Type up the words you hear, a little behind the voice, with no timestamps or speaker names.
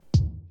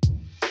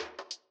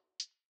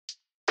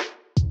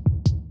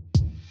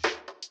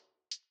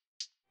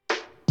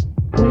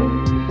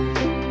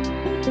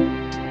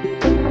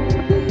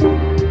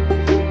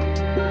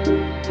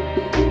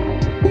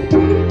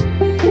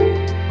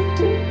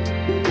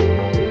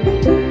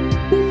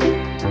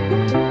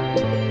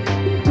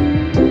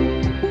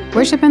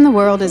Worship in the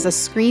World is a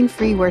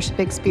screen-free worship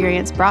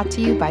experience brought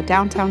to you by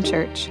Downtown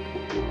Church.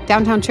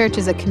 Downtown Church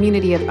is a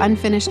community of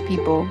unfinished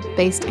people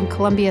based in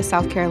Columbia,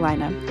 South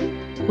Carolina.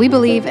 We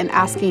believe in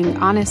asking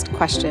honest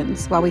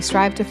questions while we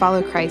strive to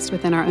follow Christ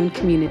within our own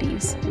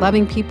communities,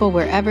 loving people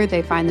wherever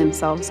they find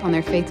themselves on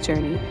their faith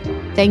journey.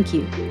 Thank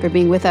you for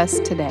being with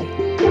us today.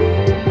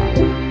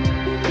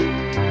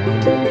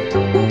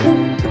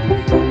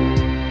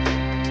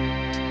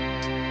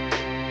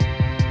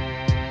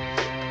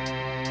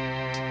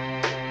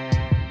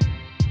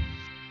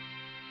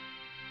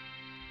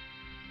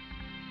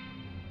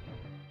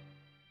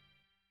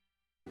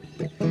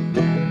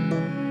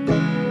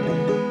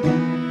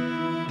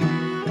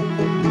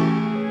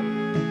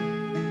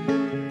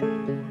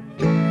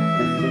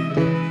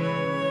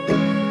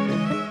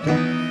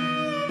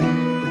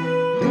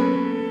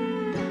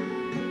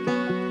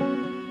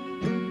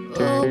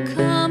 Oh,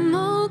 come,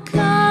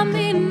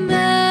 Emmanuel,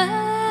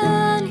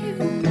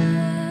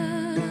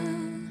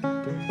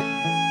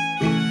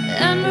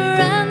 and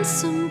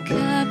ransom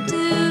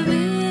captive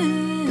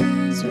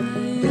Israel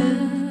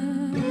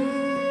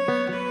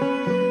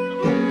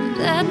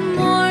that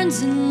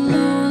mourns in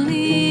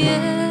lowly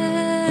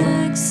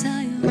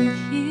exile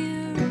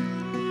here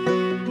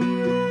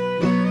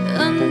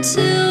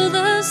until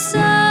the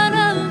Son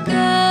of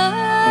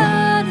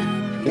God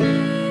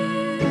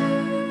appear.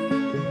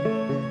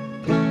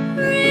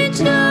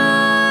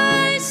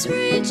 Rejoice,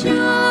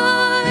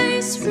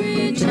 rejoice,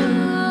 rejoice.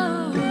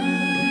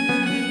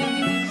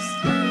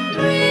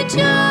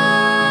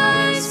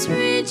 Rejoice,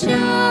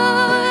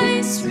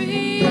 rejoice,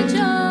 rejoice.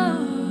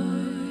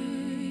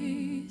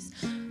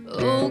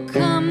 Oh,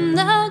 come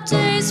thou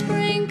day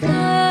spring,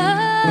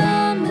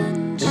 come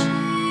and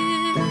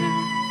cheer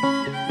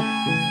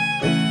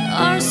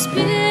our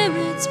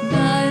spirits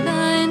by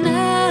thine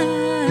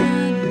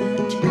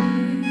advent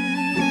here.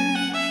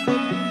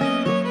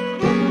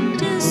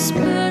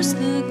 Disperse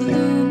the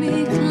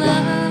gloomy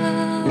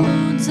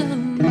clouds of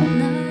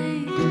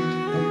night,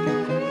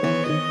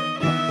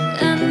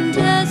 and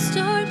death's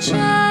dark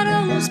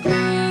shadows put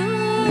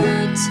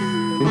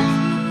to flight.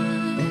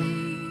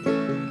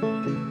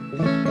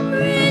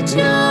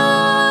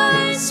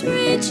 Rejoice,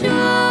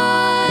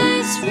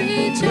 rejoice,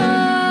 rejoice,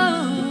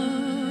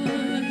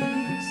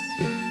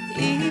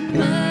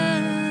 Emmanuel,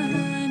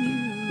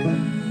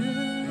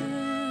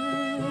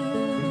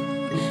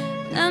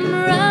 and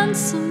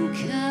ransom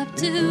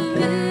captive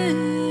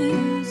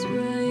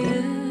Israel.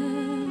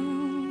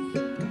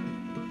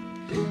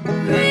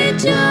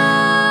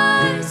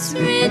 Rejoice,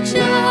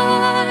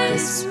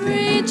 rejoice,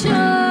 rejoice.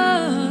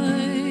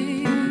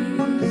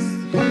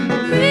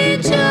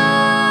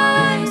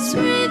 Rejoice,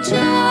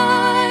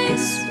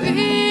 rejoice,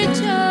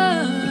 rejoice.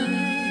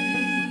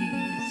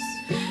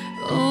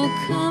 Oh,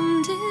 come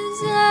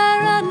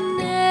desire a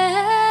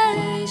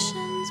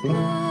nation's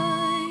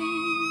mind,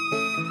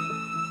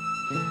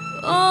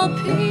 all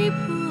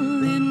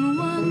people in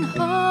one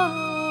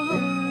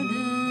heart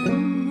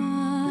and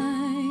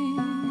mind.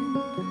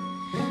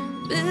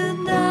 Bid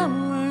thou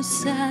our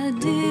sad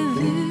division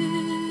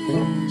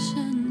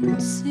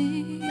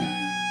cease,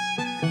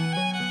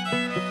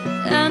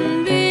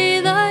 and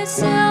be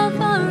thyself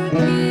our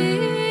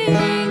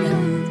King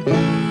of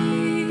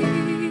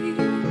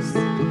peace.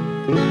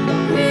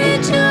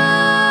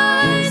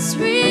 Rejoice,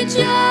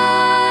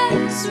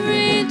 rejoice,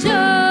 rejoice.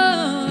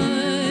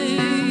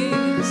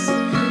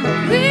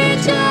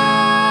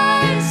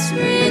 Rejoice,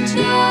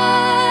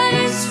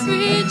 rejoice,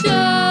 rejoice.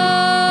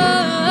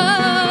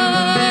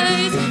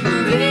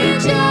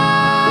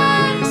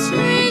 Rejoice,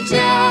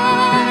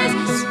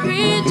 rejoice,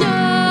 rejoice.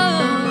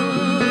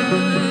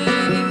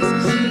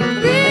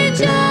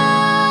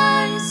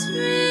 Rejoice,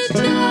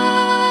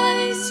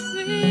 rejoice,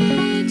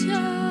 rejoice.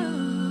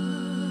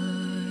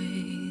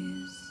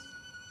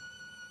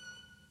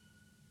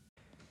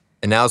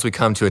 And now as we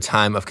come to a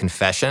time of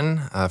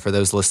confession, for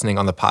those listening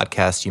on the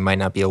podcast, you might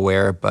not be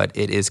aware, but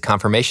it is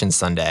Confirmation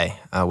Sunday,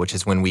 which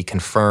is when we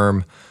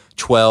confirm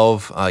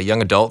 12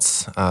 young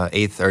adults,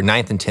 8th or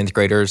 9th and 10th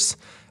graders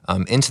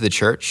into the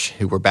church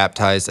who were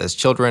baptized as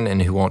children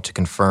and who want to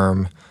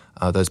confirm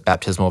those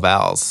baptismal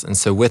vows. And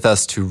so with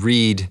us to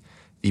read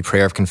the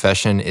prayer of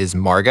confession is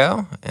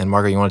Margot. And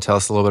Margot, you want to tell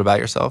us a little bit about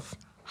yourself?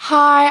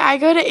 Hi, I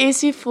go to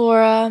AC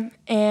Flora,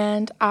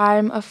 and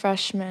I'm a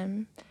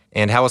freshman.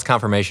 And how was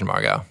confirmation,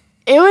 Margot?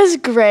 It was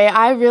great.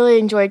 I really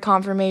enjoyed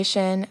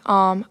confirmation.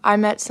 I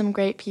met some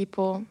great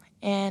people,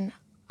 and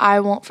I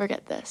won't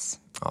forget this.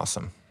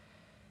 Awesome.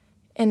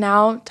 And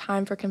now,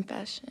 time for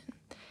confession.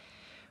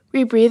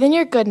 We breathe in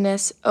your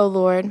goodness, O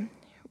Lord.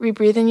 We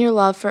breathe in your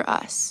love for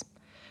us.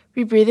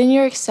 We breathe in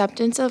your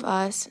acceptance of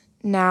us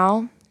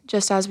now,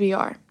 just as we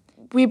are.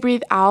 We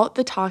breathe out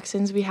the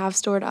toxins we have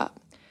stored up.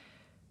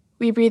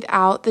 We breathe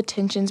out the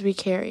tensions we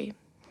carry.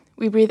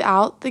 We breathe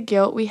out the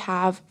guilt we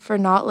have for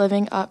not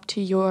living up to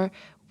your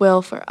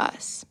will for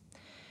us.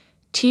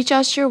 Teach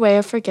us your way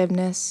of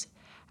forgiveness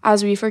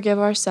as we forgive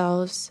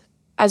ourselves,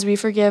 as we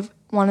forgive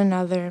one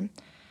another,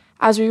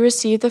 as we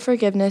receive the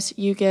forgiveness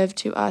you give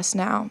to us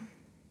now.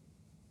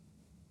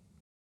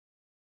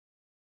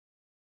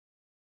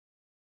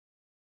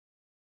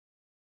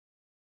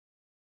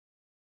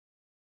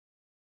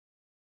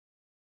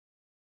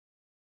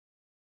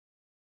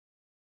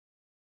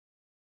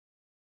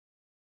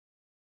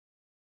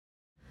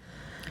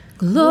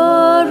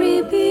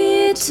 Glory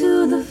be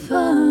to the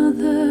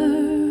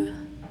Father.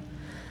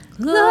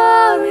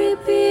 Glory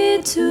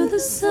be to the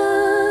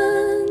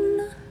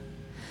Son.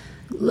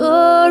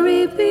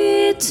 Glory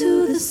be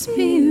to the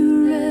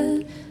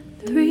Spirit,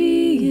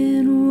 three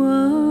in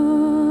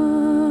one.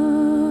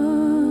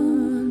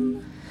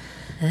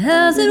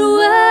 As it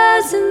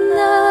was in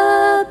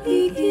the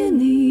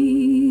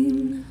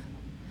beginning,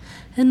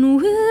 and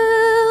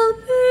will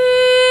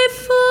be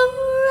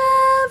forever.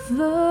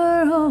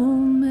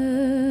 Amen.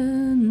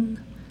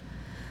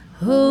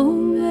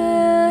 Amen.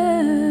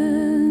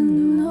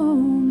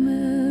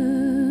 Amen.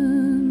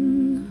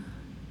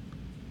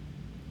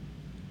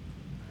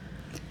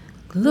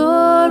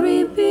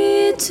 Glory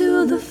be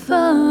to the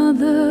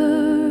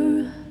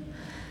Father.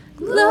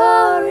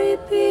 Glory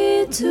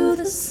be to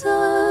the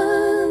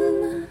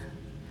Son.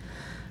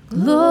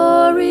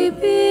 Glory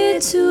be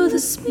to the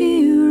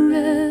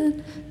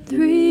Spirit,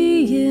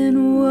 three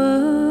in one.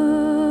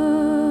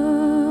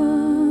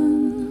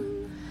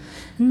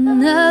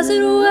 And as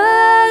it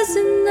was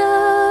in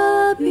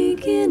the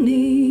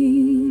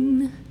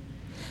beginning,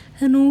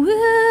 and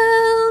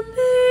will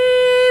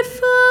be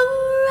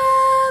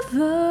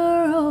forever.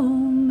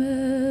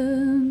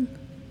 Amen.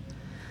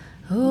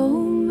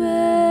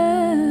 Amen.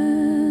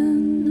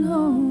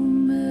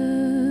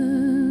 Amen.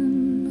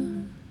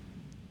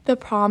 The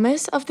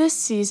promise of this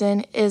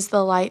season is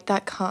the light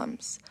that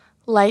comes,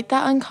 light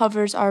that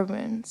uncovers our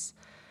wounds,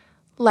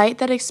 light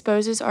that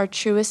exposes our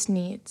truest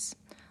needs,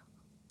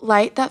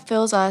 light that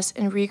fills us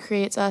and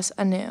recreates us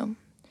anew.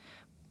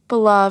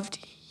 Beloved,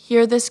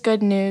 hear this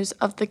good news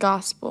of the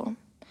gospel.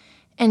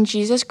 In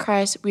Jesus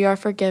Christ we are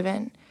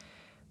forgiven.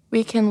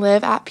 We can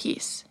live at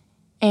peace.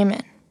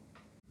 Amen.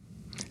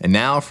 And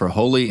now for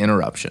Holy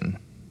Interruption.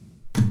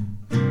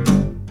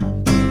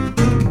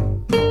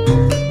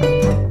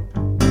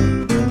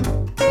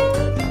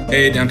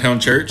 Hey, Downtown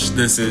Church,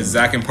 this is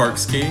Zach and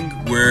Parks King.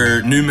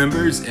 We're new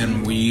members,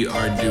 and we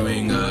are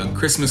doing a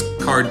Christmas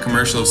card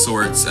commercial of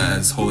sorts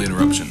as Holy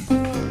Interruption.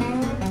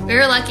 We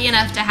were lucky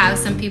enough to have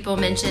some people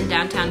mention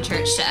Downtown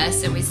Church to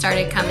us, and we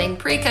started coming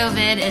pre-COVID,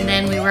 and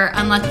then we were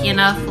unlucky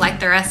enough, like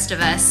the rest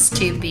of us,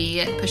 to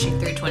be pushing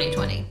through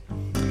 2020.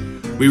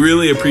 We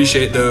really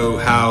appreciate, though,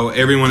 how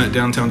everyone at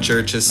Downtown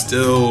Church has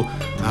still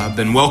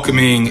been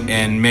welcoming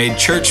and made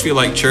church feel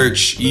like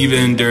church,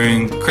 even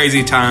during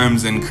crazy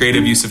times and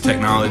creative use of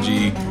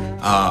technology.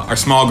 Our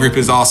small group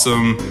is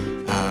awesome.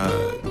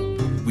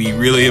 We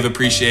really have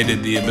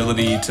appreciated the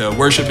ability to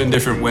worship in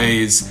different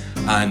ways,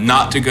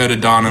 not to go to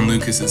Don and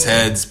Lucas's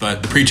heads,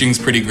 but the preaching's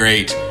pretty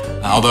great,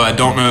 although I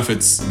don't know if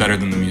it's better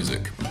than the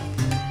music.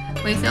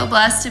 We feel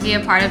blessed to be a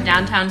part of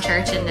Downtown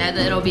Church and know that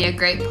it'll be a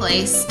great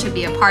place to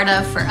be a part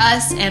of for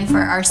us and for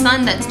our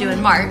son that's due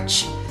in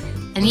March.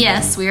 And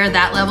yes, we are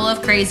that level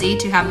of crazy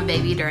to have a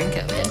baby during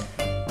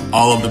COVID.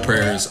 All of the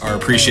prayers are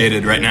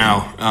appreciated right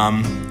now.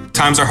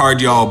 Times are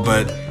hard, y'all,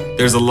 but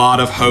there's a lot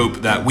of hope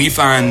that we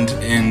find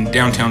in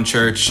Downtown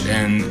Church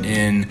and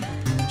in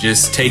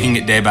just taking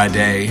it day by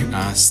day.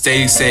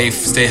 Stay safe,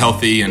 stay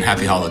healthy, and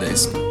happy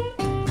holidays.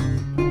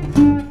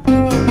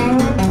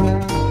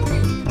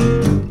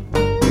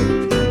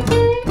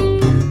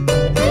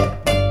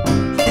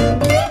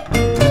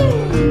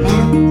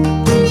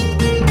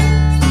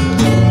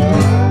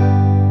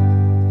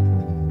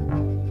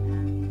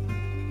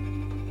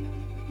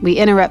 We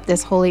interrupt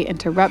this holy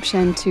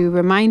interruption to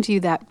remind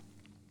you that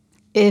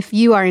if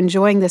you are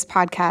enjoying this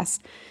podcast,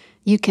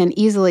 you can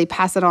easily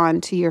pass it on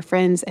to your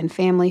friends and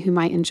family who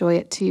might enjoy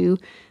it too.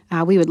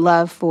 We would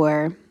love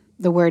for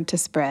the word to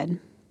spread.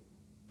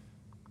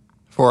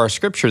 For our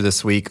scripture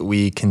this week,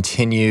 we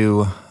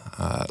continue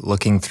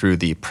looking through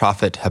the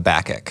prophet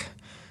Habakkuk.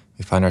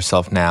 We find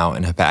ourselves now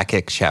in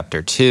Habakkuk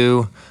chapter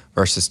 2,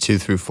 verses 2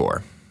 through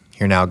 4.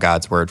 Hear now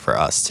God's word for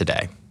us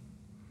today.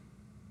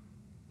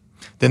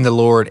 Then the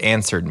Lord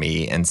answered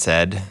me and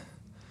said,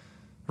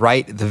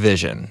 "Write the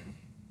vision.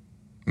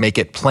 Make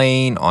it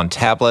plain on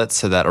tablets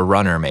so that a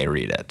runner may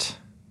read it.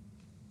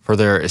 For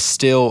there is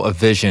still a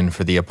vision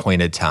for the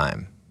appointed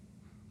time.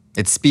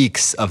 It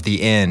speaks of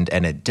the end,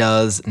 and it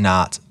does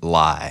not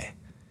lie.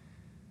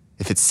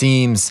 If it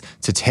seems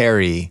to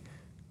tarry,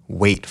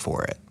 wait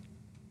for it.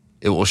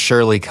 It will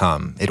surely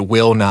come. It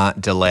will not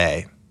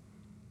delay.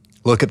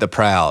 Look at the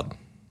proud.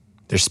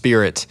 Their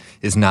spirit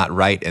is not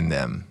right in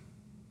them.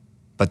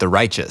 But the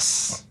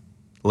righteous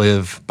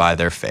live by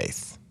their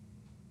faith."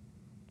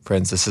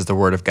 Friends, this is the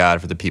word of God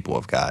for the people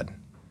of God.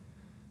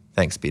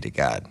 Thanks be to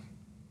God.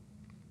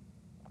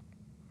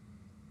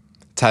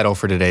 Title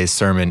for today's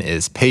sermon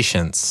is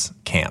Patience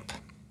Camp.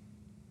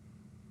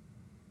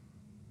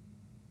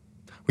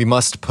 We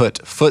must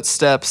put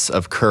footsteps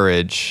of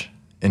courage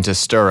into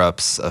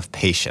stirrups of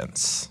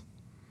patience.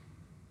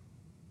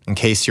 In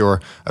case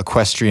your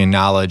equestrian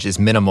knowledge is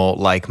minimal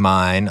like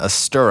mine, a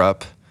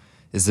stirrup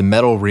is the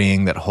metal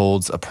ring that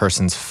holds a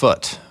person's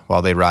foot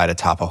while they ride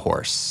atop a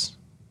horse.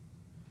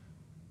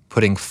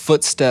 Putting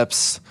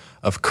footsteps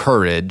of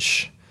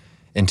courage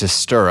into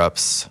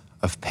stirrups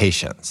of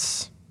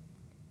patience.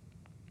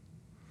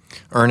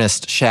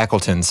 Ernest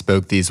Shackleton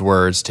spoke these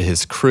words to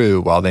his crew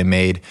while they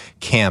made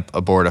camp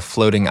aboard a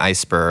floating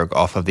iceberg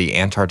off of the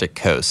Antarctic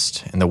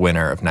coast in the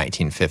winter of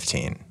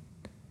 1915.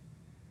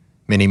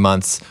 Many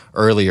months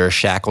earlier,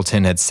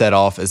 Shackleton had set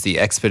off as the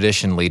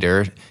expedition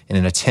leader in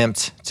an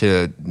attempt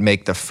to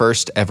make the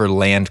first ever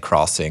land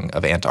crossing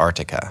of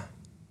Antarctica.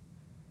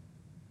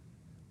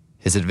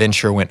 His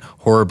adventure went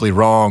horribly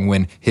wrong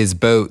when his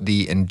boat,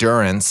 the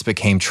Endurance,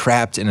 became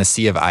trapped in a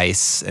sea of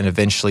ice and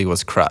eventually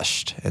was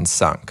crushed and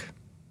sunk.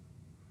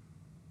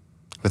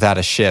 Without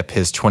a ship,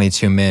 his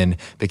 22 men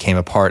became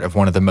a part of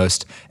one of the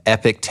most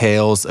epic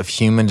tales of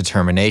human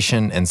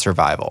determination and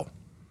survival.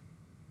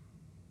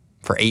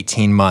 For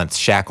 18 months,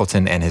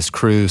 Shackleton and his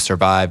crew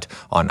survived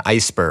on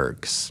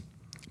icebergs,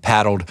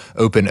 paddled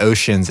open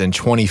oceans in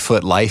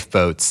 20-foot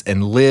lifeboats,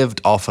 and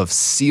lived off of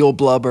seal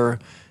blubber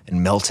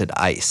and melted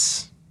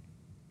ice.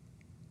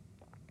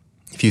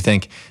 If you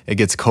think it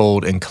gets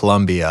cold in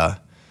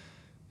Colombia,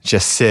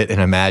 just sit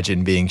and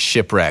imagine being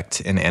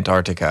shipwrecked in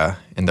Antarctica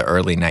in the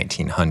early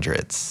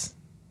 1900s.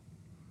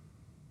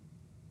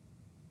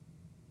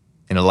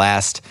 In a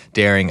last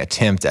daring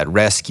attempt at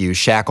rescue,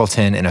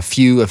 Shackleton and a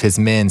few of his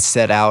men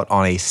set out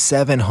on a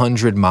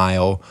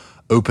 700-mile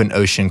open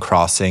ocean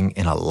crossing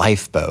in a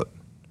lifeboat.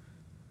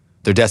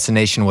 Their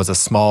destination was a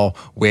small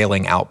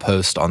whaling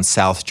outpost on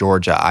South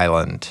Georgia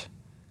Island.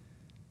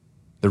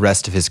 The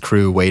rest of his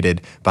crew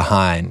waited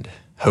behind,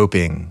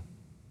 hoping,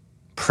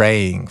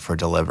 praying for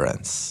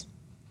deliverance.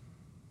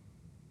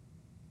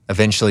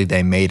 Eventually,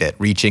 they made it,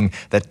 reaching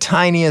the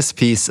tiniest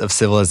piece of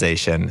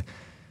civilization,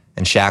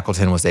 and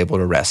Shackleton was able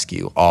to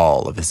rescue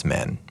all of his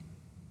men.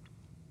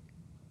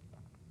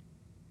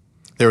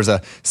 There was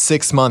a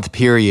 6-month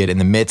period in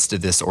the midst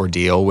of this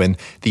ordeal when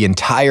the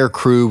entire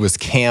crew was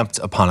camped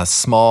upon a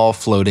small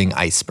floating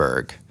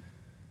iceberg.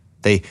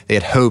 They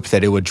had hoped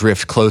that it would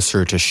drift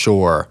closer to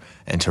shore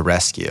and to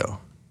rescue.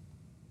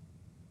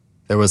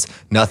 There was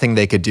nothing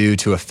they could do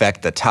to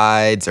affect the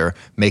tides or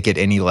make it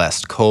any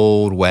less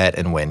cold, wet,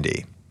 and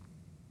windy.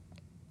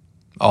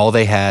 All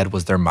they had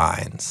was their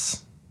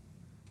minds.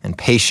 And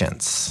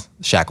patience,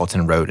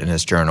 Shackleton wrote in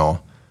his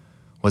journal,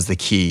 was the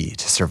key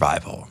to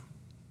survival.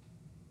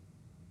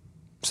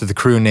 So the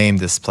crew named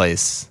this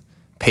place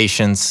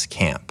Patience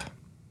Camp,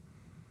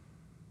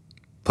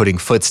 putting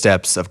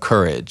footsteps of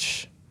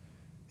courage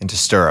into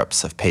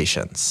stirrups of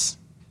patience.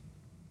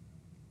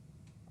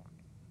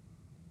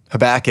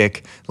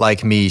 Habakkuk,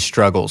 like me,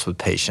 struggles with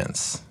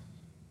patience.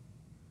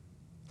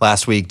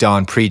 Last week,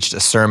 Don preached a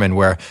sermon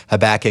where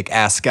Habakkuk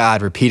asked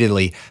God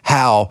repeatedly,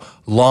 "How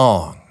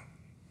long?"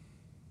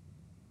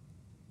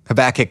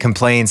 Habakkuk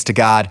complains to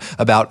God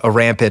about a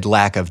rampant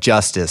lack of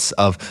justice,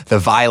 of the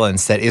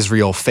violence that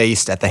Israel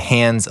faced at the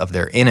hands of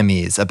their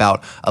enemies,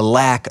 about a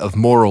lack of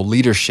moral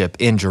leadership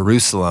in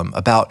Jerusalem,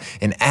 about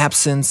an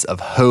absence of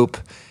hope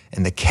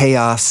and the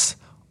chaos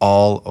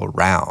all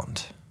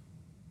around.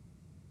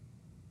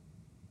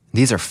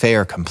 These are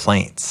fair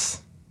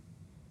complaints.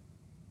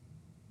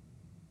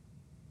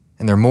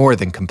 And they're more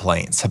than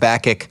complaints.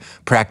 Habakkuk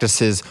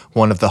practices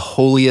one of the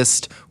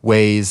holiest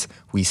ways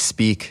we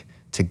speak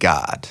to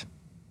God.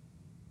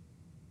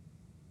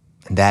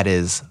 And that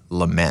is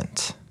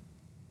lament.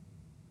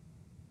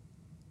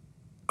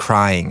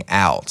 Crying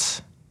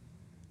out,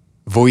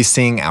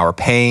 voicing our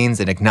pains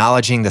and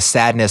acknowledging the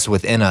sadness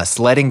within us,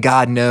 letting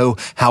God know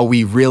how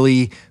we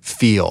really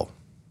feel.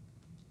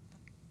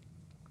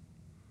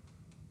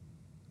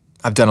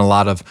 I've done a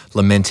lot of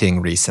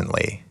lamenting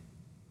recently.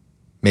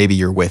 Maybe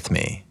you're with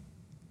me.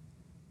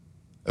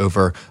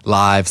 Over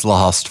lives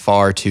lost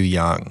far too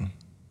young.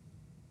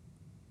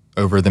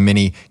 Over the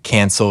many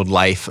canceled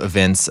life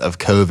events of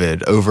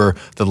COVID, over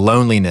the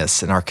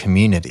loneliness in our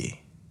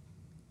community.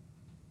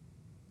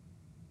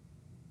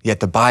 Yet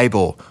the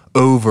Bible,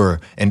 over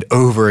and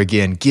over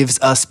again, gives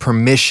us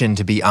permission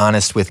to be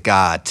honest with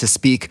God, to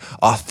speak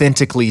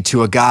authentically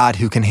to a God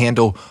who can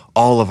handle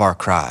all of our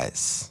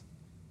cries.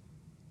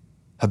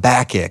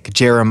 Habakkuk,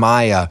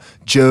 Jeremiah,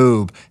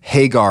 Job,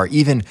 Hagar,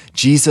 even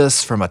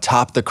Jesus from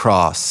atop the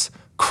cross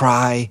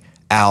cry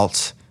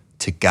out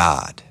to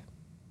God.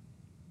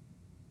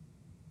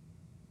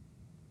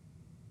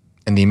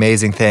 And the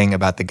amazing thing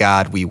about the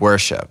God we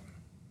worship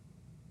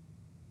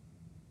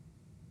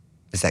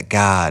is that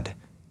God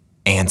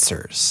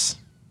answers.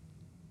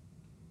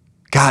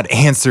 God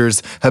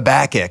answers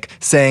Habakkuk,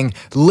 saying,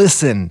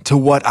 "Listen to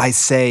what I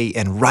say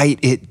and write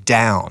it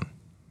down.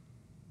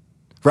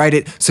 Write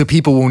it so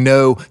people will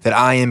know that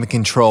I am in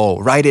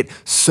control. Write it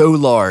so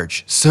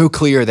large, so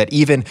clear that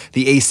even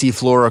the AC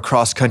Flora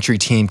cross-country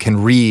team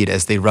can read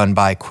as they run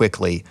by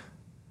quickly."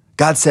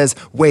 God says,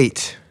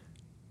 wait,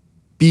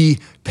 be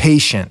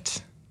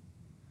patient.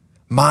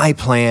 My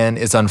plan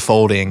is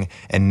unfolding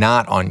and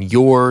not on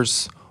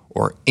yours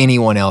or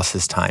anyone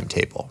else's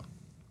timetable.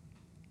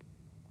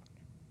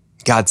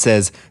 God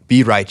says,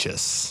 be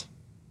righteous.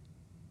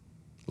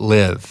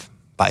 Live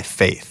by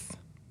faith.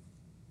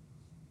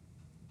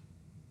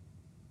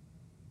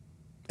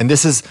 And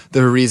this is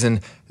the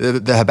reason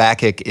the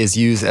Habakkuk is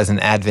used as an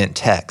Advent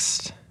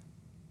text.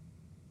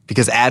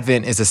 Because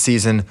Advent is a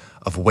season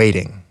of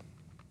waiting.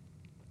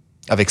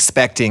 of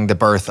expecting the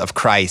birth of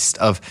Christ,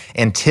 of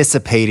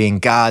anticipating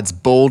God's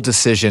bold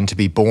decision to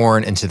be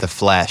born into the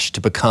flesh,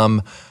 to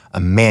become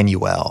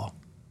Emmanuel,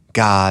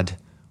 God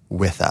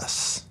with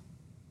us.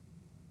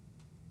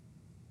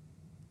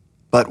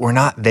 But we're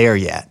not there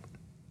yet.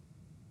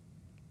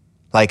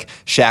 Like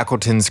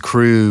Shackleton's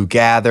crew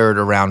gathered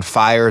around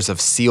fires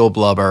of seal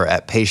blubber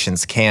at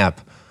Patience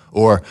Camp,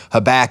 or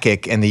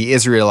Habakkuk and the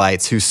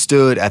Israelites who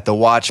stood at the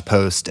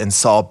watchpost and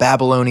saw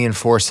Babylonian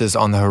forces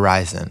on the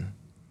horizon.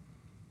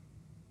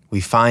 We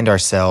find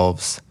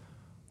ourselves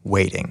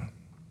waiting.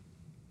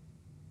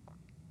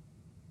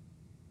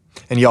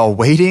 And y'all,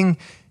 waiting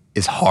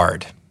is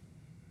hard.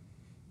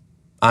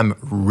 I'm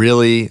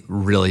really,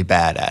 really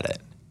bad at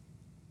it.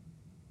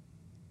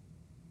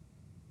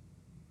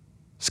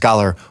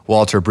 Scholar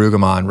Walter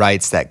Brueggemann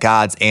writes that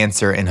God's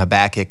answer in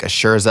Habakkuk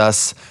assures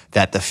us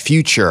that the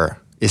future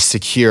is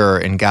secure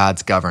in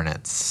God's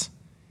governance,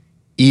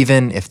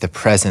 even if the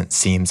present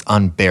seems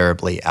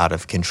unbearably out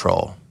of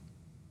control.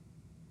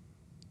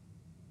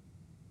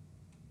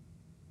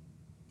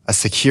 A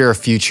secure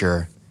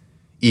future,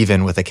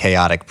 even with a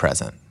chaotic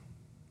present.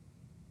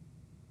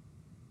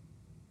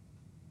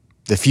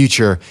 The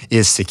future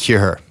is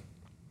secure.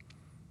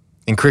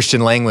 In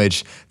Christian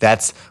language,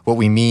 that's what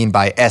we mean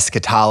by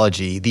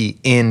eschatology, the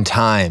end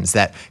times,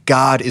 that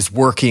God is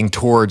working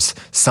towards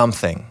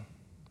something.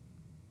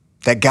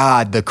 That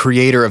God, the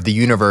creator of the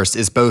universe,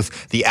 is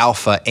both the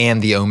Alpha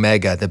and the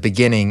Omega, the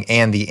beginning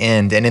and the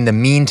end. And in the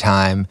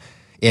meantime,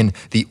 in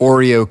the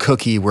Oreo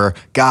cookie where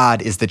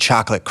God is the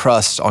chocolate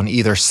crust on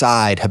either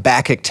side,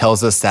 Habakkuk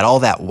tells us that all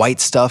that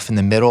white stuff in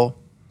the middle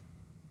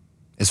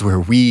is where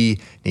we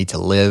need to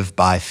live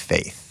by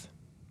faith.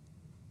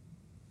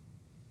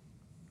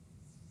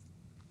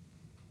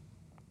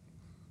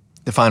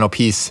 The final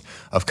piece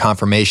of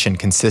confirmation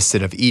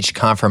consisted of each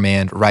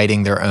confirmand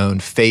writing their own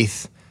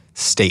faith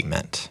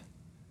statement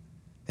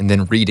and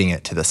then reading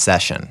it to the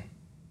session.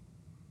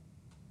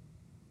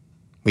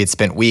 We had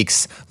spent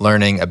weeks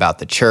learning about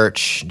the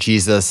church,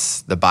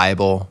 Jesus, the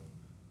Bible,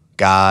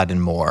 God,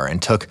 and more,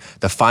 and took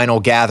the final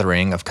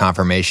gathering of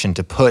confirmation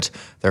to put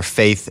their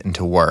faith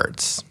into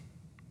words.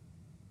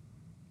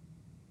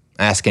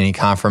 Ask any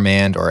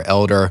confirmand or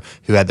elder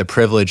who had the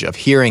privilege of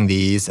hearing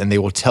these, and they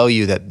will tell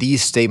you that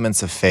these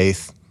statements of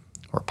faith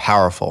were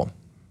powerful,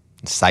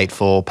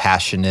 insightful,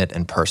 passionate,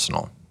 and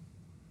personal.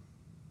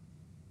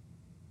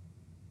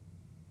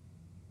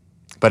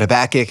 But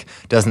Habakkuk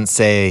doesn't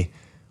say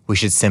we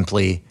should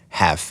simply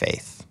have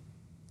faith,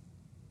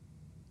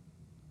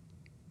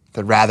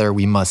 but rather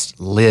we must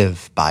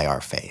live by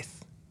our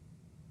faith.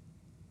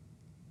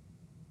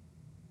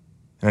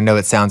 And I know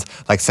it sounds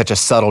like such a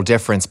subtle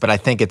difference, but I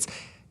think it's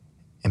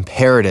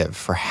imperative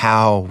for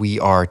how we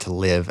are to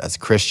live as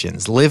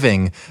Christians.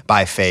 Living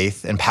by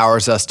faith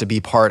empowers us to be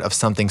part of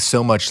something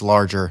so much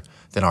larger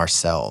than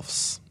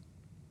ourselves.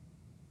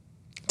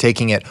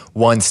 Taking it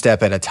one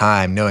step at a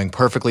time, knowing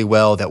perfectly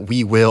well that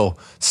we will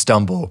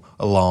stumble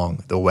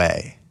along the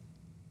way.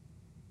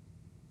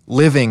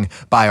 Living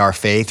by our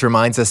faith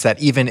reminds us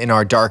that even in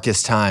our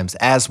darkest times,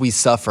 as we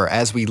suffer,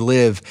 as we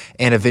live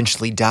and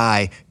eventually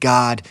die,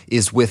 God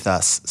is with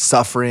us,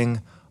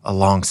 suffering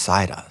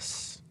alongside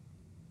us.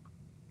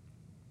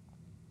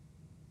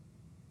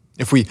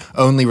 If we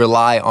only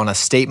rely on a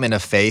statement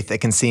of faith, it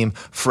can seem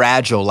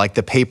fragile like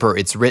the paper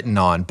it's written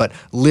on. But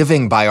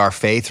living by our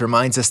faith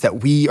reminds us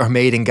that we are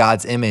made in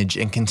God's image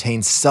and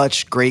contain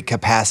such great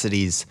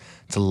capacities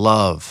to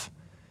love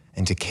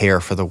and to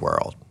care for the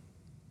world.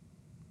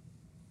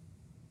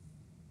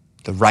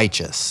 The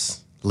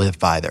righteous live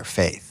by their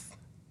faith.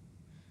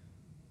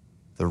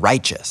 The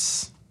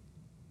righteous.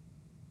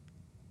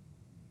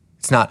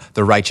 It's not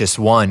the righteous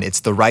one,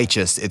 it's the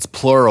righteous, it's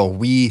plural.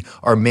 We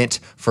are meant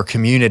for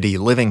community,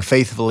 living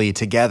faithfully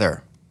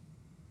together.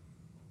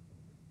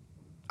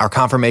 Our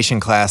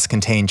confirmation class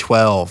contained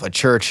 12. A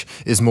church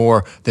is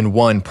more than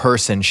one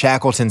person.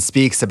 Shackleton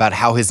speaks about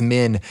how his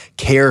men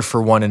cared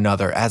for one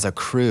another as a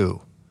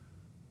crew.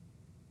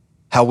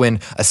 How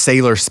when a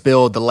sailor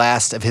spilled the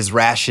last of his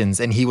rations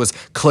and he was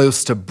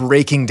close to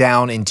breaking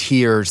down in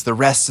tears, the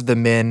rest of the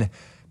men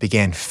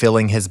began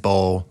filling his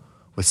bowl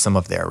with some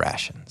of their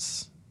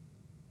rations.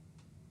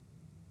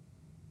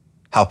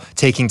 How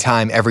taking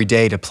time every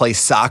day to play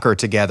soccer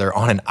together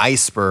on an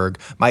iceberg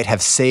might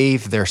have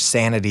saved their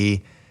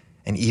sanity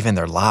and even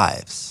their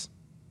lives.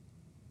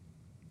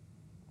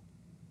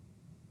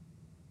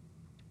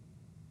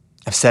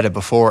 I've said it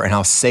before and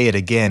I'll say it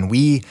again.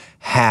 We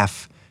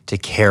have to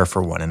care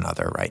for one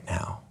another right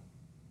now.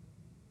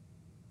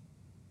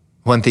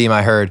 One theme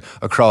I heard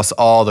across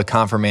all the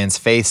confirmand's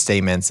faith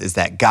statements is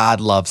that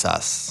God loves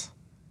us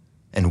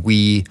and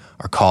we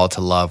are called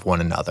to love one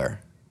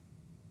another.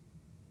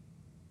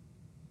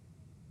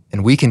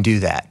 And we can do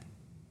that,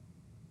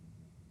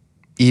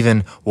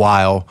 even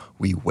while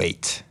we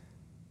wait.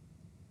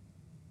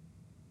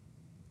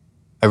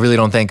 I really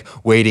don't think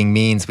waiting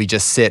means we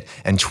just sit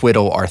and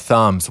twiddle our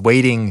thumbs.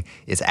 Waiting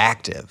is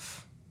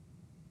active.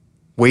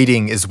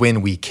 Waiting is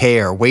when we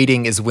care.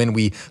 Waiting is when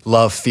we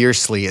love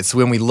fiercely. It's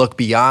when we look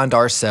beyond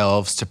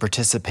ourselves to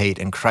participate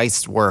in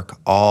Christ's work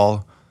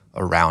all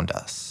around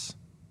us.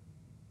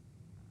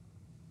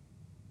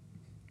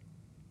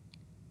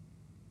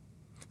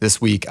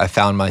 This week, I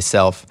found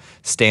myself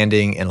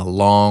standing in a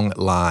long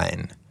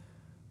line,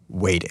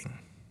 waiting.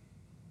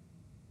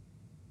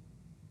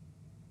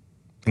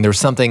 And there was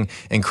something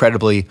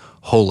incredibly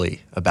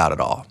holy about it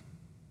all.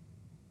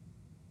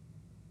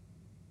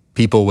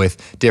 People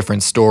with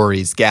different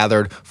stories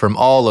gathered from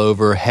all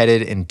over,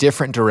 headed in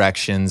different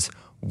directions,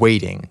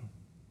 waiting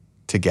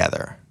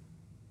together.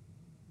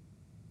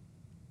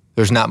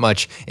 There's not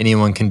much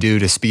anyone can do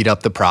to speed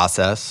up the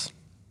process.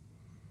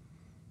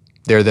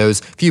 There are those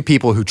few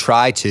people who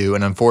try to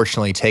and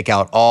unfortunately take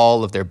out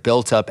all of their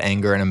built-up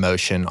anger and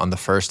emotion on the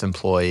first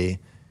employee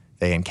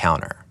they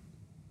encounter.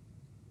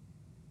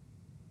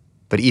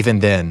 But even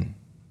then,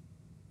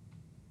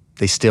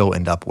 they still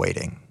end up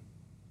waiting.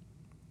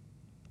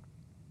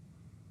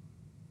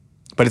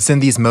 But it's in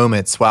these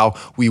moments, while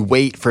we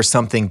wait for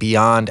something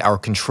beyond our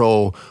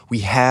control, we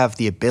have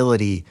the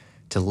ability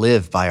to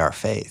live by our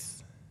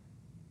faith.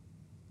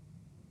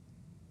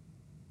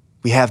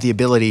 We have the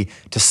ability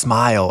to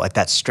smile at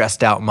that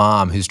stressed out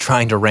mom who's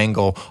trying to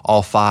wrangle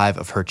all 5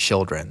 of her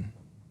children.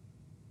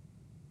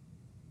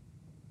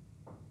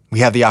 We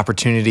have the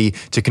opportunity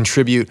to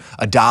contribute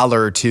 $1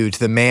 or $2 to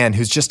the man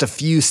who's just a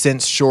few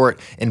cents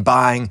short in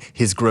buying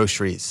his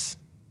groceries.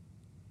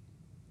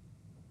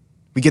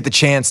 We get the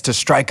chance to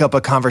strike up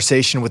a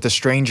conversation with a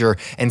stranger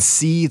and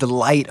see the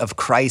light of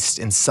Christ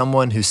in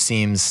someone who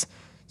seems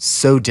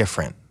so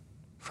different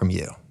from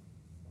you.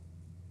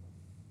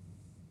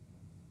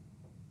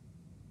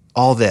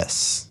 All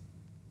this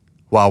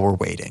while we're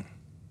waiting.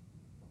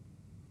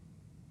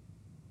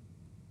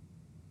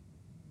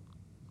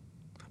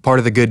 Part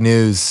of the good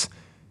news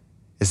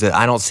is that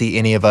I don't see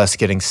any of us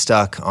getting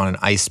stuck on an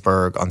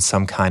iceberg on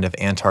some kind of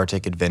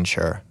Antarctic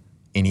adventure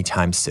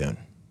anytime soon.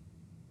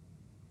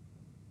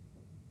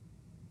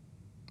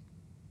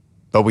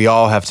 But we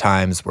all have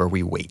times where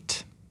we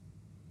wait,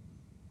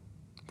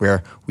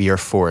 where we are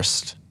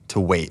forced to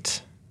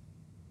wait.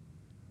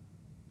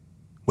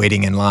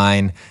 Waiting in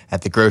line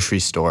at the grocery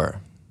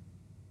store,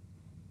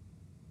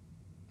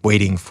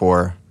 waiting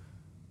for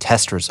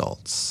test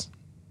results,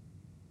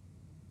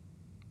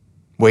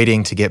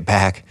 waiting to get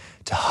back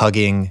to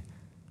hugging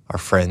our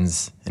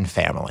friends and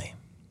family.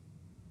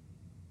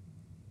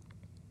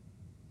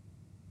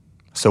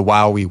 So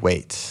while we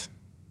wait,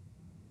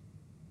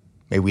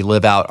 may we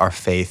live out our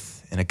faith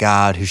in a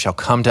God who shall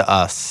come to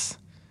us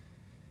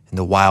in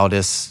the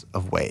wildest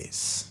of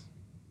ways.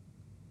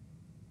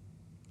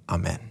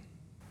 Amen.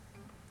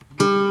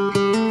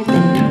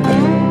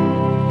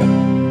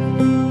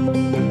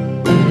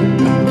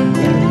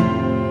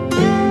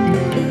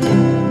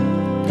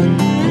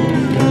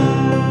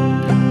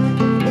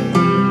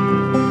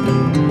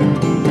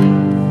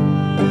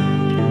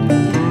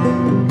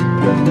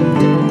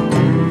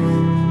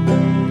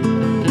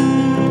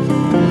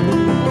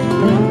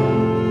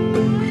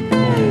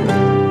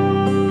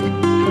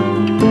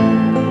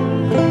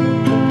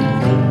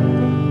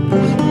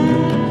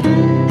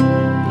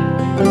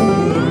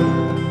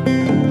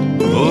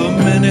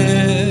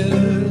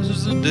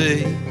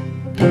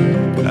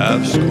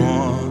 I've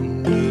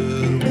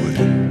squandered away,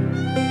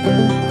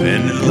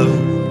 bending low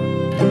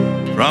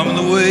from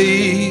the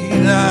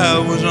weight I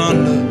was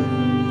under,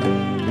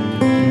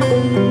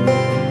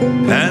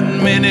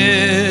 and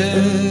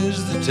many's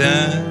the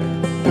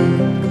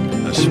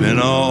time I spent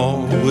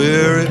all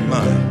weary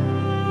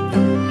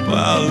mind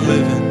while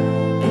living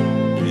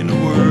in a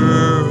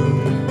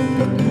world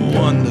of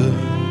wonder.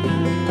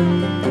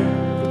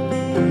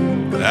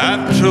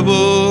 I've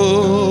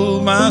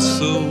troubled my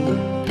soul,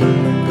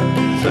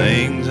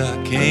 things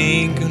I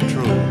can't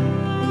control,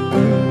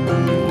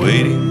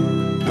 waiting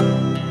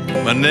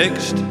my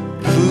next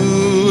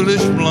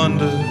foolish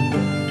blunder.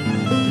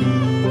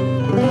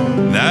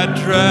 And I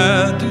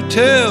try to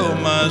tell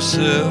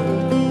myself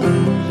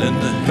it's in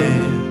the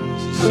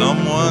hands of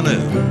someone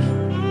else.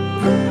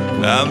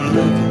 I'm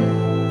living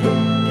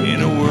in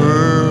a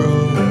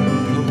world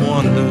of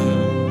wonder.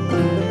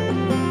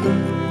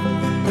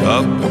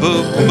 Up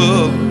above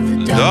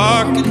the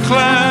darkened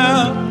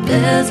cloud,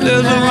 there's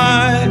a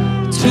light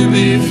to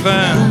be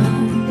found.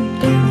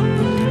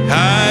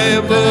 High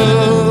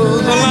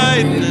above the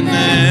lightning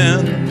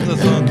and the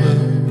thunder.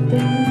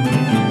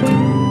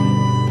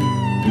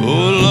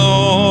 Oh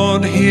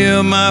Lord,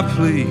 hear my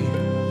plea.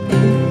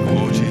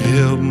 Won't you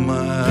help my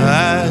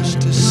eyes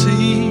to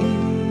see?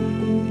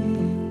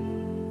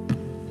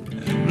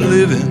 I'm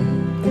living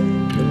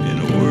in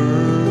a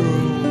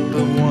world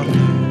of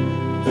wonder.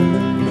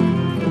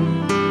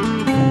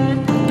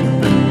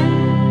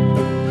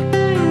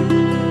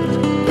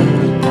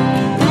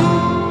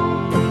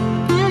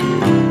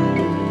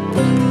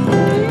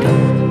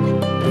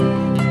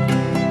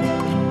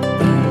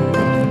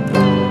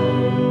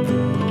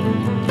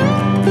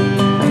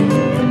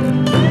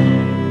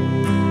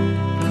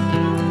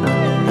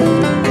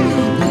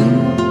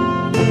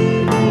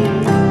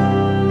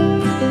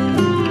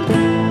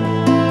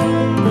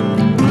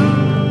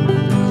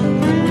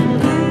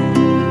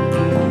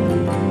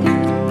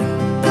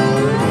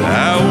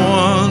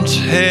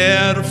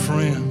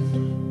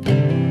 friend,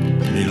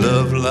 and he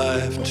loved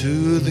life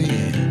to the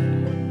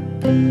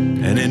end,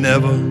 and he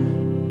never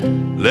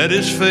let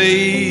his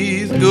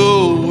faith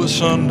go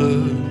asunder.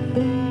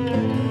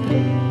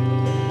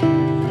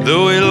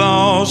 Though he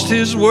lost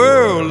his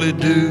worldly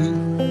due,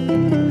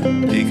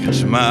 he could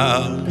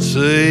smile and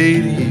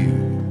say to you,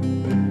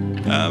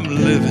 I'm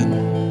living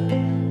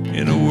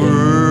in a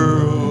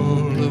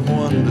world of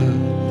wonder.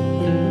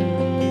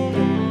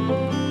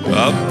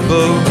 Up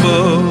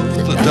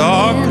above the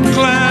dark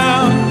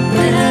cloud,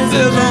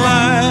 there's a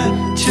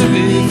light to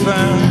be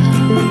found.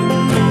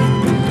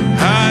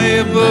 High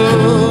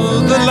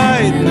above the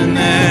lightning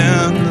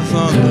and the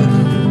thunder.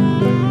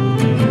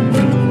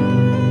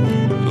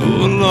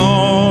 Oh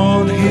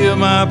Lord, hear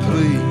my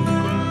plea.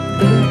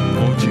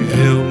 Won't you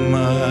help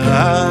my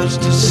eyes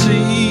to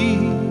see?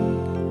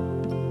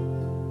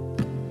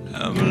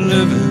 I'm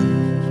living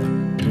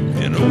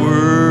in a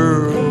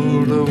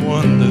world of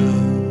wonder.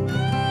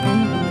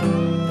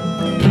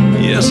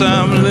 Yes,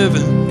 I'm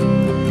living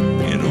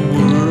in a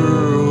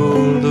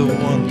world of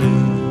wonder.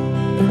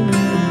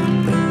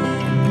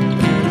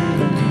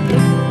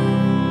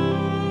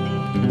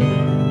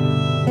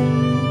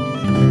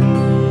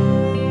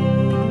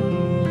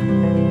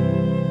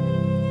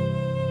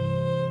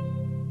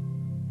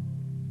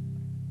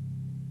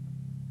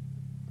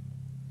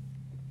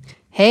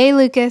 Hey,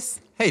 Lucas.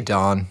 Hey,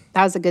 Dawn.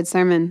 That was a good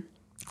sermon.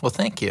 Well,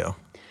 thank you.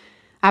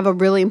 I have a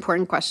really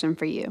important question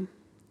for you.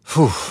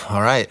 Whew,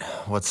 all right.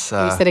 What's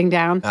Are you sitting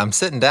down? I'm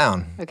sitting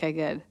down. Okay,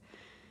 good.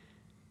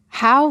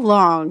 How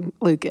long,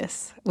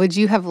 Lucas, would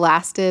you have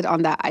lasted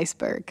on that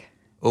iceberg?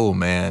 Oh,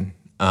 man.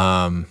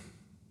 I'd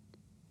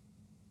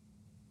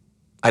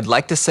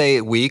like to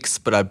say weeks,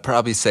 but I'd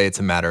probably say it's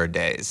a matter of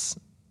days.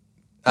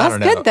 I That's don't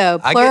know. good, though.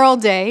 Plural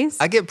days.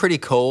 I get pretty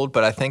cold,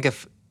 but I think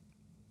if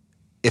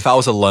I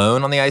was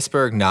alone on the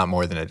iceberg, not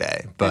more than a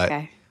day. But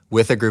Okay.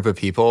 with a group of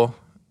people,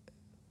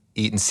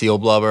 eating seal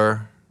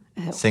blubber,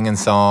 singing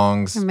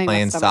songs, It'll make my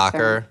playing stomach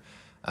soccer,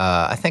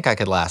 I think I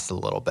could last a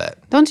little bit.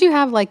 Don't you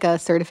have like a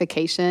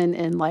certification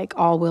in like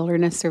all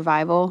wilderness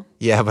survival?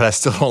 Yeah, but I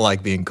still don't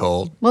like being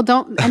cold. Well,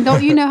 don't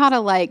you know how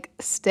to like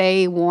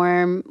stay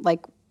warm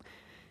like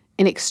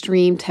in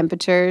extreme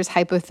temperatures,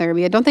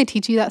 hypothermia? Don't they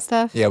teach you that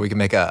stuff? Yeah, we can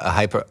make a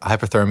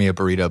hypothermia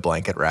burrito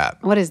blanket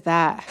wrap. What is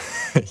that?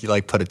 You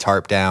like put a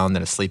tarp down,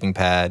 then a sleeping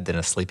pad, then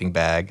a sleeping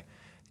bag.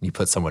 And you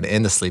put someone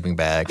in the sleeping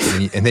bag,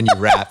 and then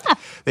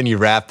you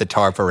wrap the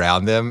tarp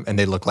around them, and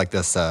they look like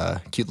this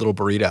cute little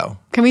burrito.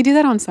 Can we do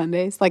that on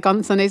Sundays? Like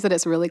on Sundays that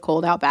it's really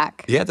cold out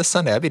back? Yeah, this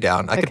Sunday I'd be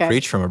down. I could Okay.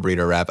 preach from a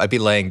burrito wrap. I'd be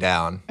laying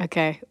down.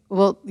 Okay.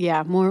 Well,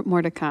 yeah,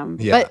 more to come.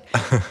 Yeah.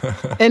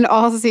 But in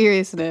all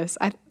seriousness,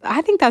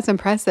 I think that's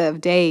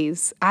impressive.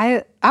 Days.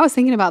 I was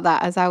thinking about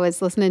that as I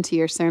was listening to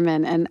your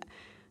sermon, and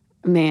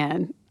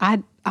man,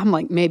 I'm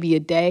like maybe a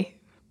day,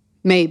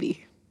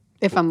 maybe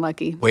if I'm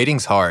lucky.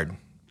 Waiting's hard.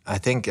 I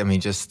think. I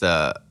mean, just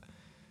I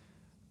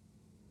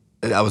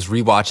was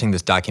rewatching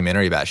this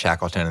documentary about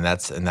Shackleton, and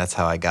that's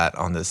how I got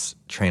on this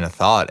train of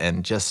thought.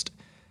 And just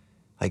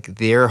like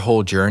their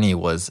whole journey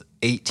was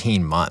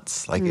 18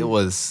 months. Like it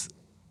was,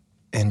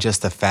 and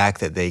just the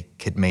fact that they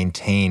could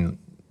maintain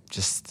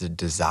just the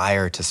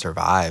desire to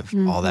survive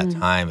all that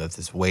time of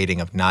this waiting,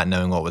 of not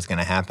knowing what was going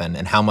to happen,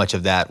 and how much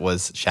of that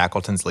was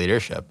Shackleton's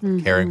leadership,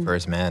 caring for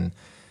his men,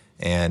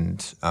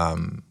 and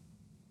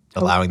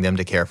allowing them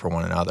to care for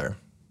one another.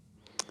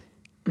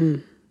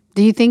 Do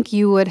you think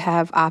you would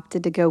have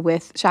opted to go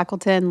with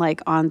Shackleton,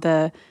 like on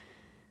the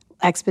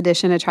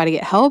expedition to try to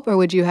get help, or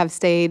would you have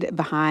stayed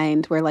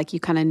behind where like you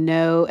kind of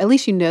know, at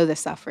least you know the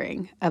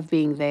suffering of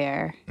being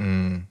there?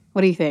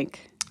 What do you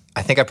think?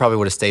 I think I probably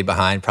would have stayed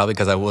behind, probably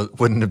because I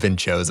wouldn't have been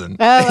chosen.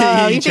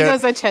 Oh, you think it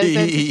was a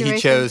chosen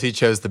situation? He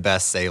chose the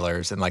best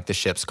sailors and like the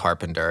ship's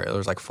carpenter. There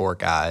was like 4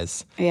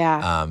 guys.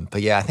 Yeah.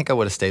 But yeah, I think I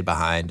would have stayed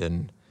behind,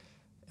 and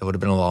it would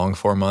have been a long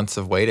 4 months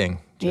of waiting,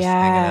 just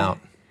hanging out.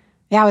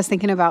 Yeah, I was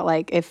thinking about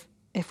like if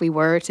we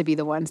were to be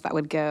the ones that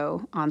would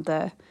go on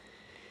the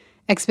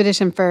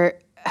expedition for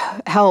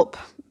help,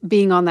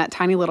 being on that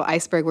tiny little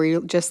iceberg where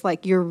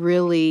you're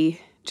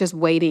really just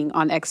waiting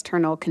on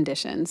external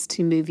conditions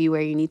to move you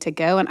where you need to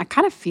go. And I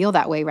kind of feel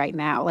that way right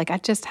now. Like I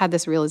just had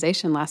this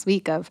realization last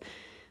week of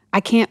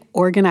I can't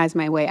organize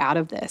my way out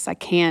of this. I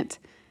can't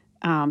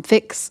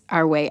fix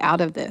our way out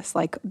of this.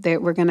 Like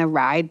we're going to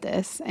ride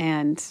this.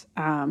 And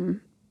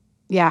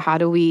how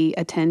do we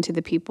attend to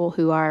the people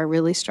who are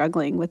really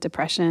struggling with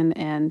depression?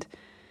 And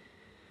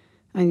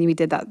I mean, we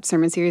did that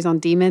sermon series on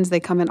demons. They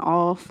come in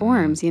all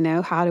forms, you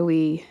know. How do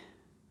we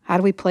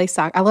play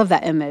soccer? I love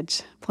that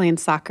image, playing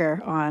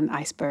soccer on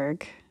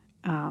iceberg.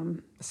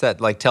 It's that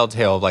like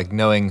telltale of like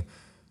knowing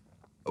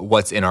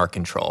what's in our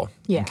control.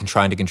 Yeah. And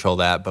trying to control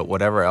that, but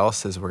whatever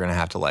else is, we're going to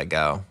have to let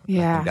go.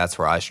 Yeah. I think that's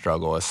where I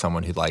struggle as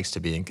someone who likes to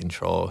be in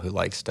control, who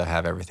likes to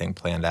have everything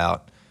planned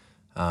out.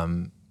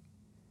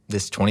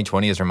 This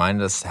 2020 has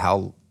reminded us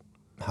how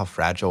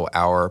fragile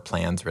our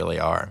plans really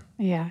are.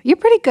 Yeah. You're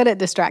pretty good at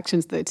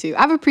distractions though too.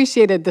 I've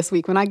appreciated this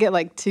week when I get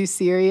like too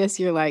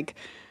serious, you're like,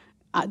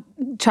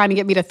 trying to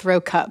get me to throw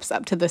cups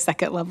up to the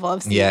second level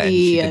of CE. Yeah, and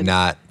she did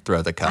not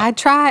throw the cup.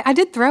 I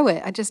did throw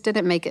it. I just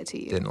didn't make it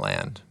to you. Didn't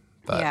land.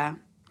 But Yeah.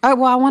 Oh,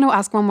 well, I want to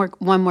ask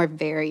one more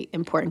very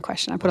important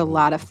question. I put a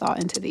lot of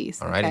thought into these.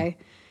 Alrighty. Okay.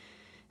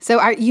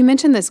 So you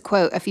mentioned this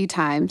quote a few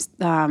times,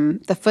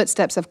 the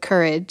footsteps of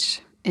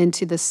courage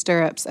into the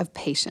stirrups of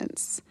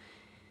patience.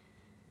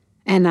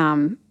 And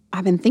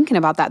I've been thinking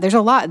about that. There's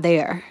a lot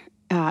there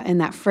in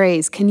that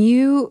phrase. Can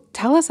you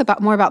tell us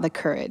more about the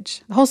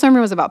courage? The whole sermon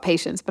was about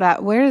patience,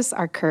 but where does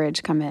our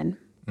courage come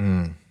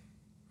in?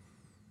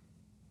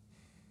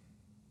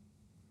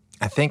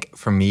 I think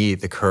for me,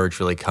 the courage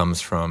really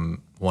comes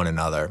from one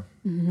another.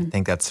 I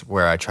think that's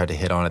where I tried to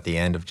hit on at the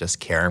end of just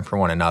caring for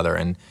one another.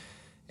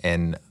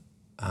 And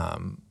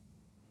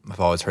I've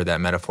always heard that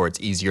metaphor. It's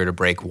easier to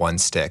break one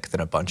stick than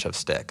a bunch of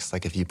sticks.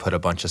 Like if you put a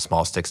bunch of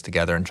small sticks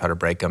together and try to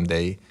break them,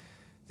 they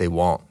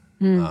won't.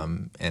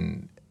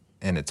 And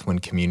it's when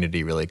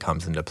community really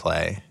comes into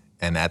play.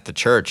 And at the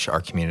church,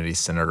 our community is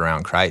centered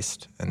around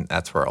Christ, and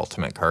that's where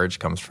ultimate courage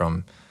comes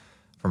from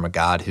a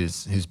God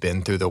who's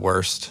been through the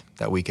worst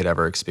that we could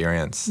ever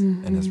experience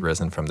and has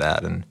risen from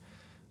that, and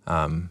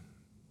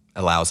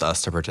allows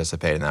us to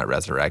participate in that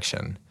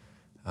resurrection.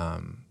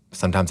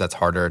 Sometimes that's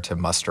harder to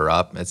muster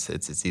up.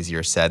 It's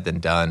easier said than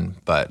done,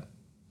 but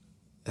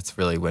it's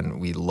really when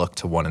we look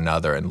to one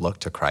another and look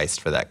to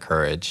Christ for that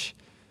courage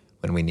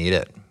when we need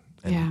it,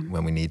 and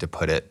when we need to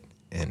put it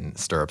in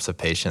stirrups of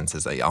patience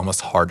is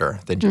almost harder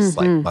than just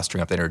like mustering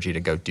up the energy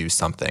to go do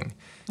something.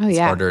 It's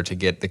harder to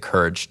get the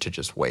courage to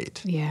just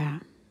wait. Yeah,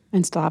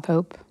 and still have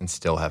hope. And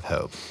still have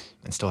hope.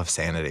 And still have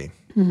sanity.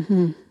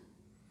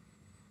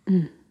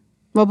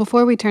 Well,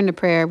 before we turn to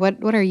prayer,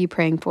 what are you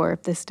praying for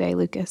this day,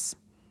 Lucas?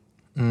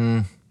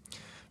 Praying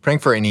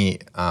for any,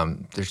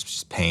 there's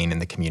just pain in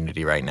the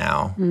community right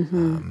now.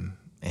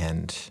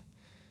 And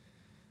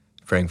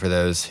praying for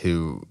those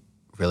who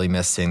really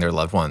miss seeing their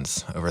loved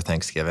ones over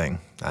Thanksgiving.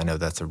 I know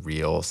that's a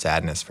real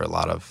sadness for a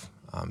lot of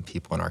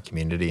people in our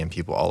community and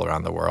people all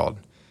around the world.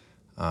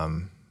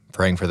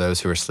 Praying for those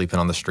who are sleeping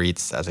on the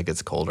streets as it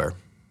gets colder.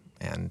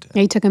 And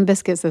you took them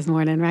biscuits this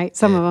morning, right?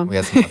 Some of them. We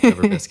had some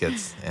leftover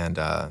biscuits, and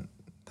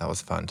that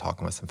was fun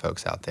talking with some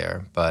folks out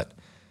there. But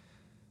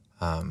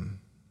and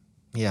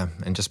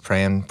just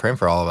praying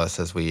for all of us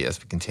as we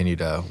continue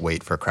to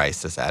wait for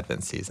Christ this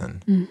Advent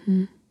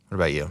season. What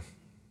about you?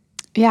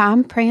 Yeah,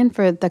 I'm praying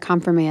for the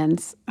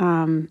confirmands.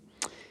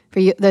 For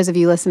you, those of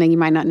you listening, you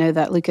might not know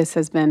that Lucas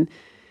has been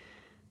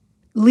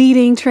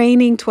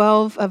training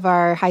 12 of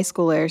our high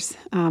schoolers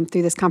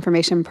through this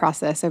confirmation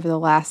process over the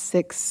last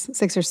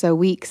six or so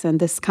weeks. And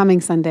this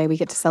coming Sunday, we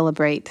get to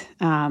celebrate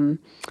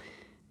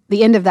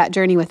the end of that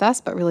journey with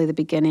us, but really the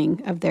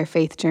beginning of their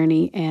faith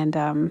journey.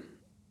 And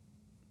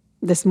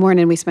this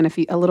morning, we spent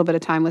a little bit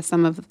of time with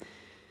some of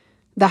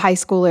the high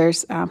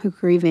schoolers who are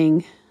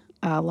grieving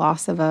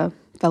loss of a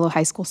fellow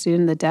high school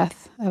student, the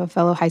death of a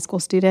fellow high school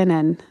student.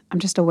 And I'm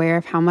just aware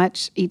of how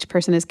much each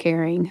person is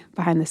carrying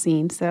behind the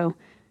scenes. So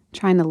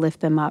trying to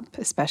lift them up,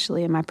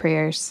 especially in my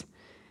prayers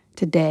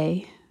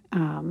today.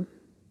 Because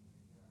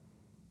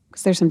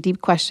there's some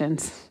deep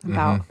questions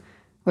about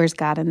where's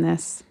God in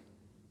this.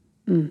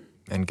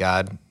 And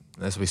God,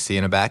 as we see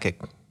in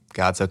Habakkuk,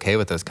 God's okay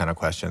with those kind of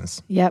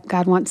questions. Yep,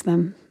 God wants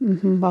them,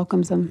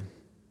 welcomes them.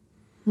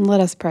 Let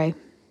us pray.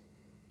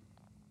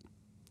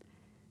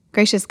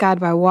 Gracious God,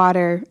 by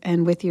water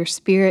and with your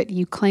Spirit,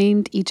 you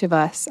claimed each of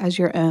us as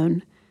your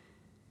own.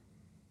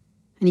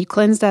 And you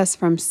cleansed us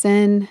from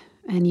sin,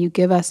 and you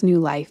give us new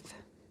life.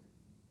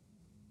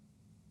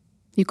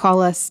 You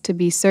call us to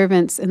be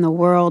servants in the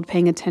world,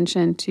 paying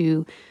attention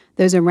to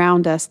those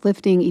around us,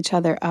 lifting each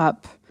other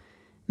up,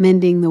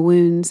 mending the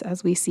wounds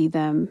as we see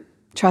them,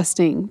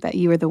 trusting that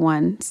you are the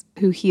ones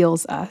who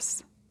heals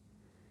us.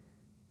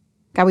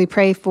 God, we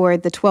pray for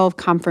the 12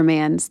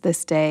 confirmands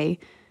this day,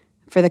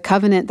 for the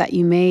covenant that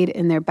you made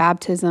in their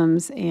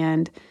baptisms,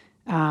 and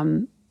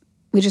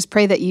we just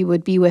pray that you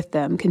would be with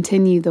them,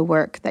 continue the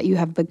work that you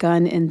have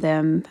begun in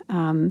them,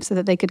 so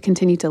that they could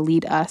continue to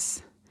lead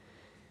us.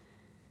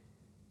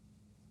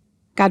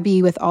 God,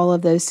 be with all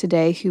of those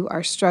today who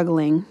are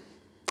struggling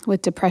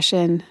with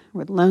depression,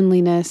 with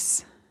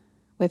loneliness,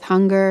 with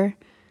hunger,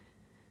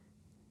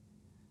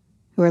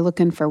 who are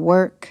looking for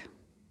work,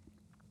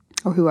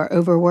 or who are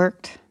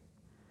overworked.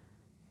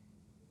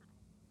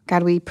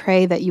 God, we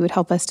pray that you would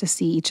help us to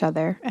see each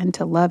other and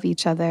to love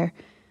each other,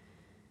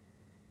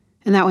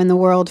 and that when the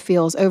world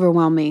feels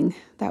overwhelming,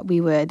 that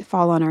we would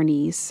fall on our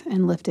knees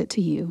and lift it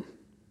to you.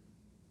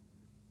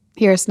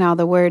 Hear us now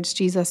the words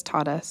Jesus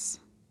taught us.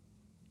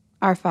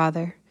 Our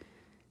Father,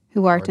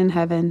 who art in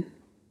heaven,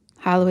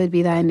 hallowed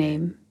be thy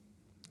name.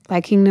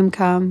 Thy kingdom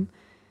come,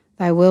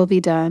 thy will be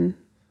done,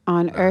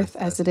 on earth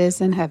as it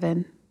is in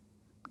heaven.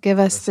 Give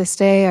us this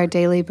day our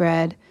daily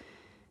bread,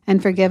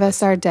 and forgive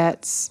us our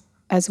debts,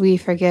 as we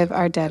forgive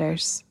our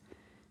debtors.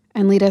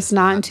 And lead us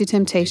not into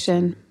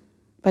temptation,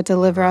 but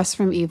deliver us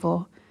from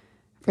evil.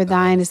 For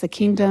thine is the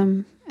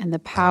kingdom, and the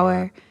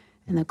power,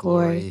 and the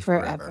glory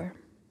forever.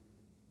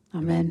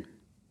 Amen.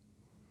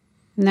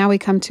 Now we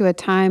come to a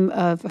time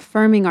of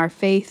affirming our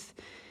faith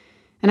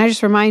And I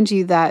just remind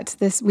you that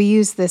we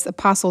use this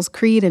Apostles'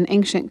 Creed, an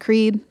ancient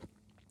creed,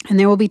 and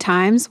there will be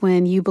times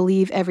when you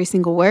believe every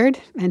single word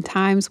and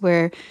times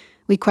where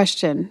we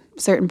question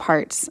certain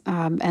parts,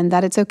 and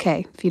that it's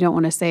okay if you don't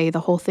want to say the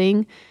whole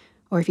thing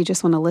or if you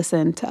just want to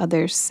listen to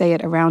others say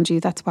it around you.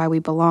 That's why we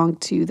belong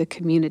to the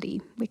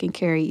community. We can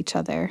carry each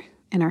other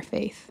in our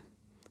faith.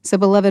 So,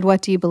 beloved,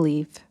 what do you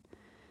believe?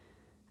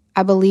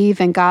 I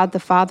believe in God the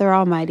Father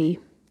Almighty,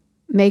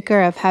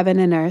 maker of heaven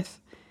and earth,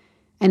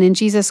 and in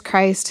Jesus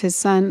Christ, his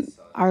Son,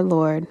 our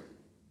Lord,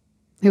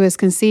 who was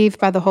conceived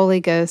by the Holy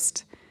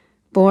Ghost,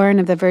 born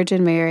of the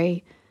Virgin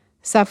Mary,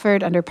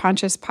 suffered under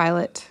Pontius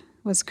Pilate,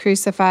 was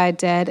crucified,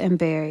 dead, and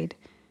buried.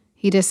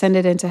 He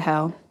descended into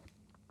hell.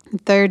 The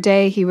third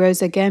day he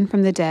rose again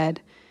from the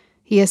dead.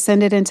 He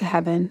ascended into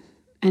heaven,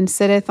 and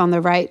sitteth on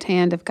the right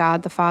hand of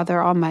God the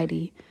Father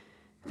Almighty.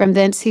 From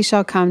thence he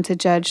shall come to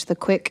judge the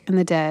quick and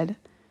the dead.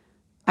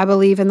 I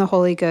believe in the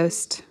Holy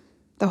Ghost,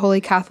 the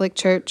Holy Catholic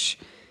Church,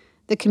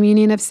 the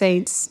communion of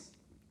saints,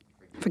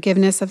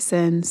 forgiveness of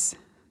sins,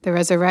 the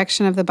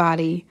resurrection of the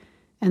body,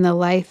 and the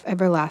life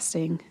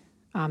everlasting.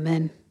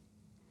 Amen.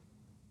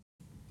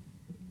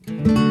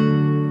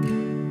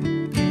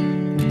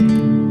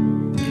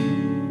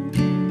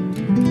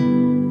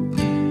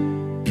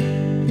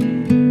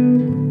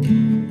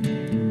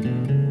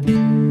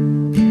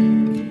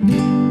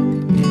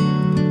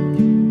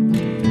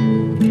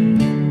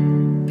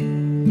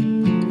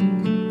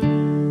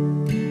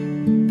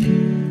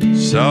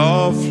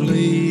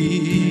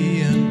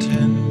 Softly and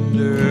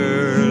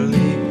tenderly,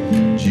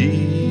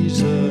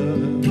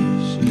 Jesus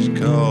is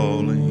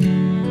calling,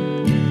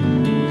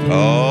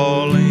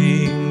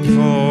 calling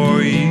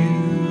for you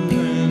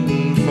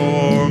and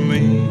for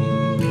me.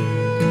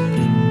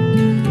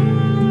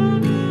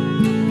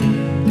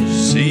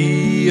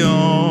 See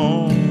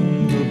on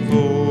the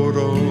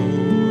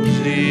portals,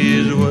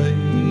 he's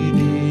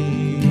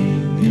waiting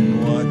and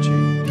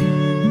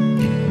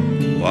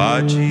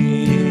watching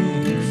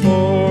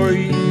for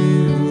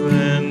you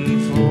and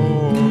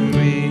for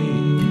me.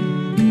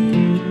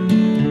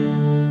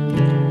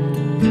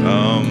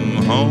 Come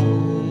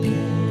home,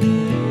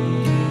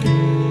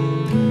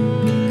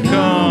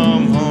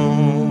 come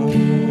home,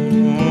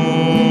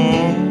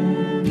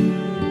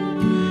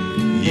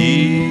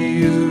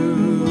 ye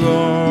who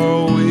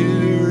are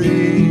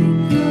weary,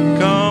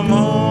 come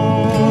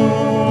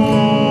home,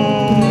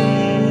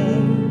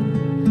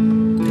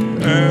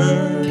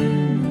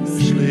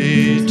 earnestly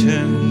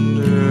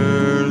tender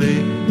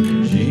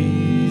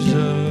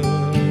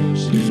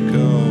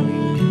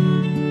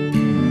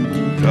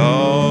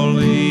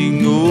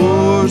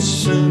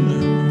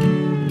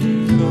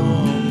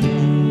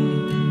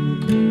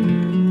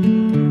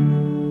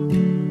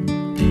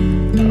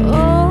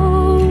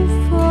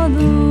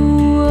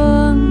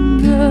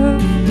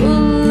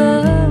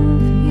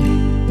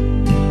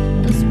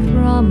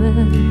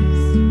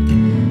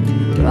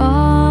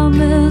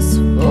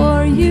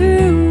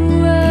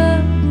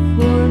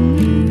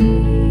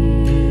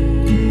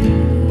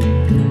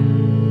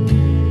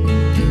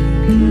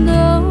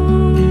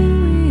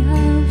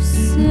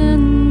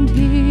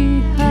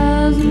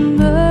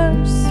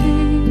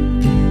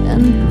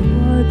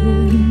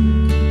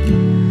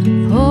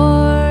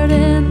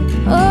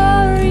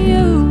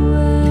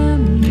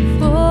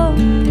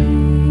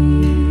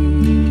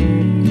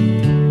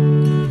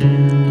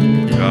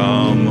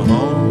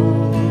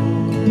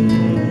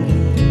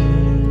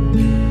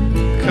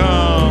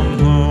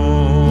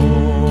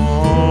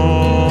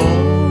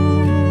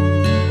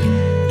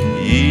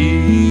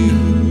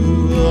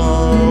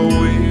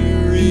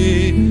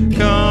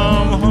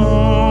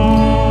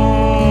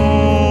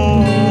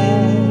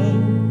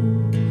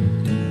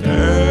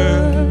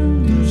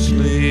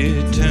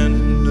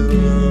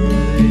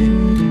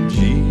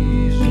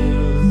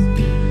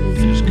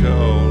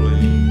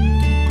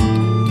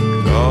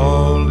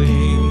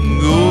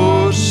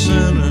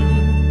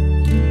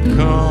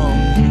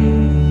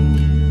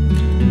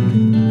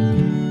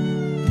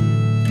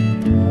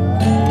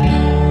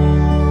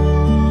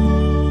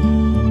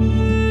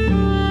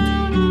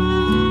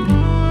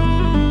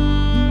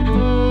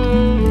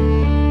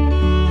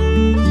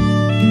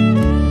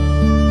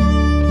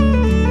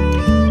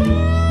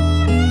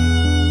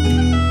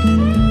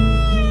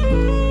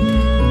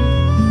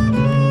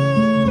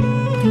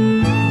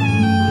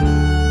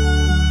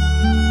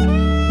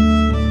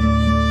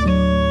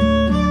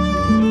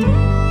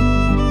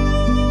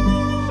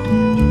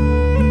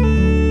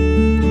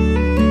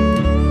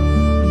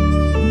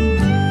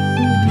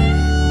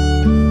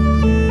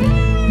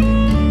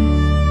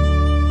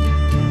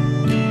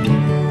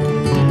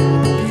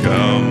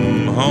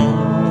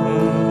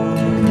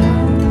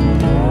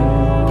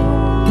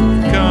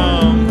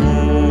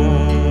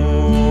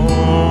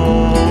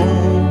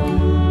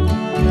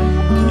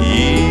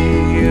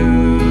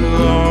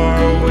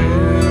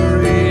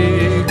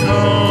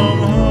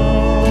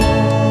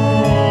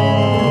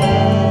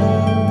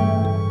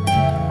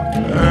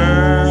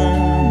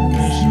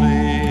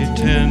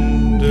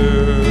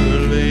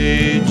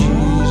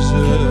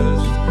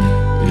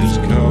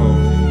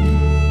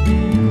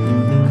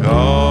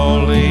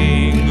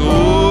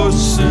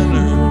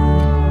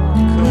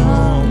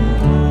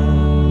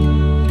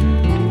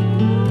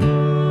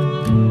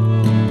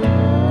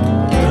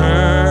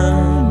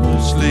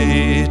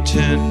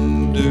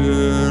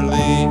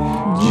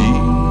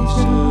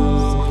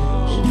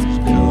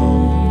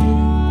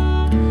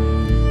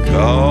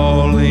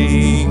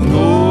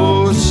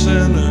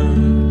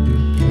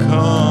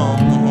come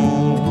home.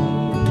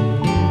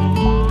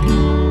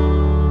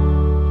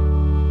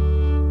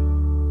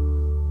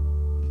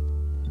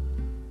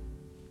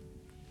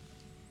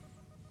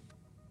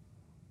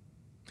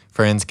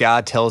 Friends,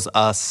 God tells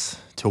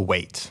us to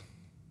wait.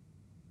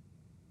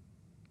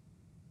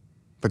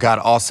 But God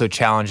also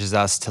challenges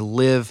us to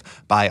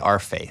live by our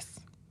faith,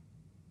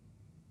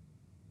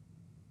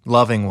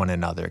 loving one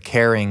another,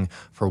 caring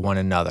for one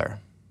another,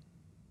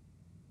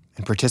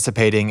 and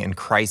participating in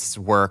Christ's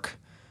work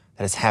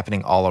that is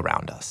happening all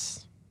around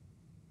us.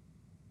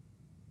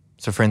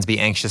 So friends, be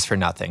anxious for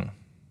nothing,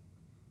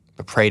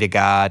 but pray to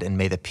God, and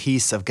may the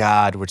peace of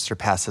God, which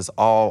surpasses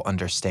all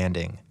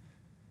understanding,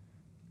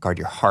 guard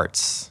your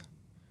hearts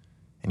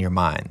and your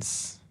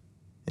minds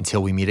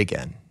until we meet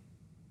again.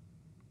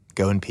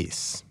 Go in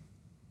peace.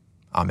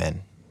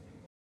 Amen.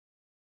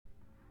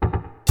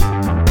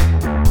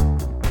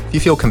 If you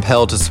feel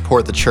compelled to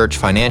support the church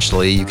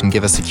financially, you can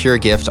give a secure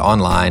gift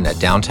online at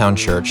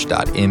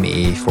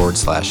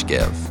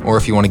downtownchurch.me/give. Or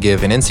if you want to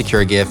give an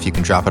insecure gift, you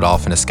can drop it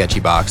off in a sketchy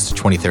box to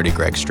 2030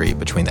 Gregg Street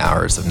between the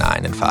hours of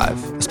 9 and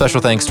 5. A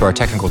special thanks to our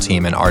technical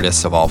team and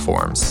artists of all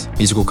forms.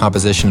 Musical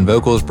composition and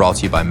vocals brought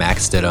to you by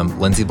Max Stidham,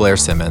 Lindsay Blair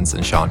Simmons,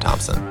 and Sean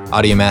Thompson.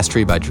 Audio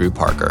mastery by Drew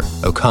Parker.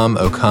 O Come,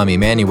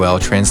 Emmanuel,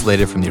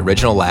 translated from the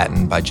original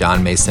Latin by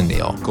John Mason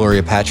Neal.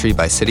 Gloria Patri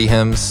by City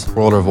Hymns.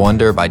 World of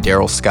Wonder by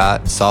Daryl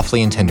Scott.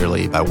 Softly and Tenderly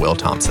by Will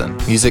Thompson.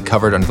 Music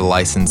covered under the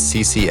license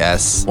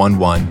CCS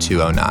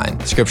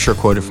 11209. Scripture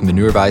quoted from the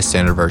New Revised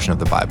Standard Version of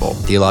the Bible.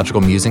 Theological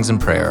Musings and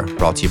Prayer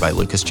brought to you by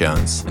Lucas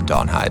Jones and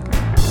Dawn Hyde.